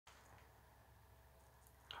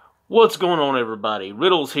What's going on, everybody?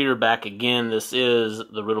 Riddle's here back again. This is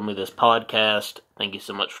the Riddle Me This podcast. Thank you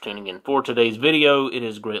so much for tuning in for today's video. It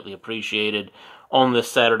is greatly appreciated on this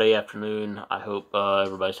Saturday afternoon. I hope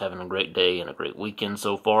everybody's having a great day and a great weekend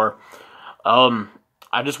so far.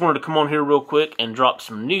 I just wanted to come on here real quick and drop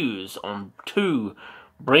some news on two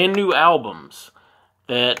brand new albums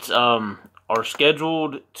that are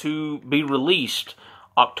scheduled to be released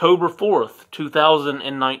October 4th,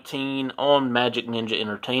 2019 on Magic Ninja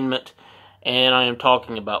Entertainment, and I am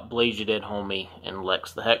talking about Blaze Ya Dead Homie and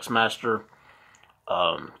Lex The Hex. Go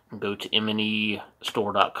to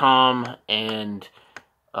mnestore.com and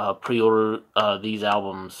pre-order these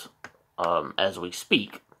albums as we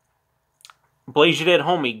speak. Blaze Ya Dead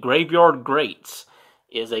Homie, Graveyard Greats,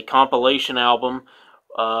 is a compilation album,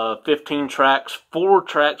 15 tracks, 4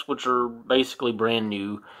 tracks which are basically brand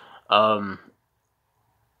new.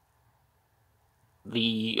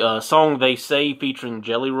 The song They Say featuring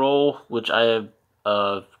Jelly Roll, which I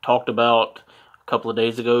have talked about a couple of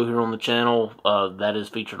days ago here on the channel, that is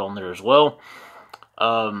featured on there as well.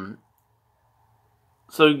 So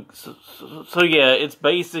yeah, it's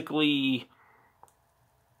basically,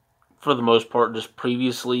 for the most part, just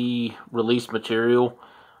previously released material,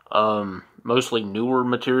 mostly newer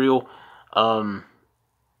material,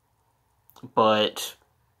 but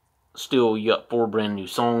still you got 4 brand new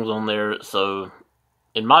songs on there, so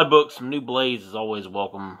in my book, some new Blaze is always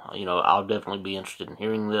welcome. You know, I'll definitely be interested in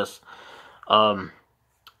hearing this. And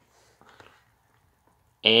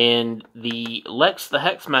the Lex the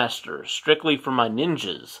Hex, Strictly for My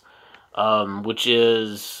Ninjas, which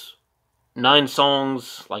is 9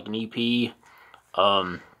 songs, like an EP,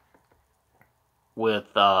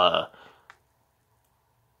 with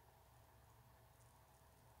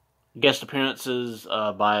guest appearances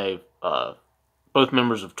by both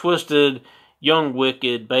members of Twisted, Young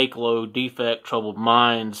Wicked, Bakelow, Defect, Troubled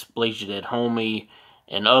Minds, Blaze Ya Dead Homie,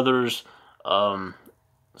 and others.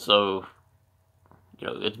 So, you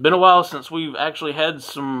know, it's been a while since we've actually had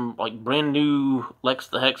some, like, brand new Lex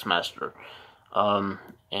the Hex.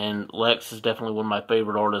 And Lex is definitely one of my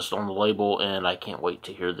favorite artists on the label, and I can't wait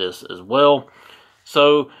to hear this as well.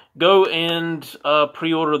 So, go and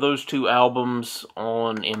pre-order those 2 albums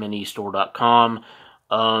on mnestore.com.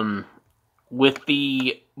 With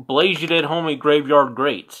the Blaze Ya Dead Homie Graveyard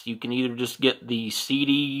Greats, you can either just get the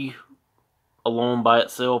CD alone by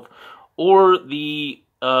itself, or the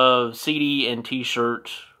CD and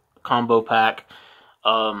t-shirt combo pack.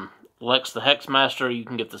 Lex the Hex, you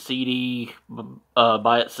can get the CD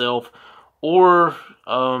by itself, or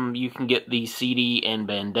you can get the CD and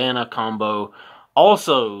bandana combo.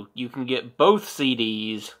 Also, you can get both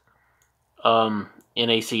CDs in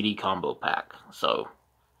a CD combo pack. So,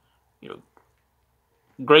 you know,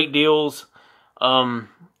 great deals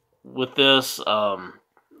with this.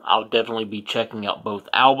 I'll definitely be checking out both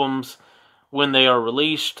albums when they are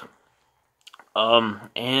released.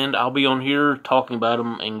 And I'll be on here talking about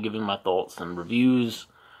them and giving my thoughts and reviews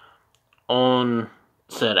on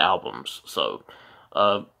said albums. So,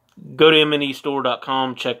 go to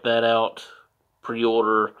mnestore.com, check that out.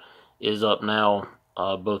 Pre-order is up now.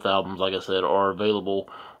 Both albums, like I said, are available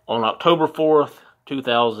on October 4th,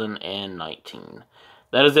 2019.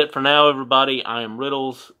 That is it for now, everybody. I am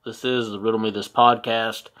Riddles. This is the Riddle Me This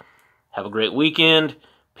podcast. Have a great weekend.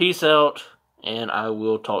 Peace out, and I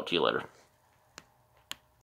will talk to you later.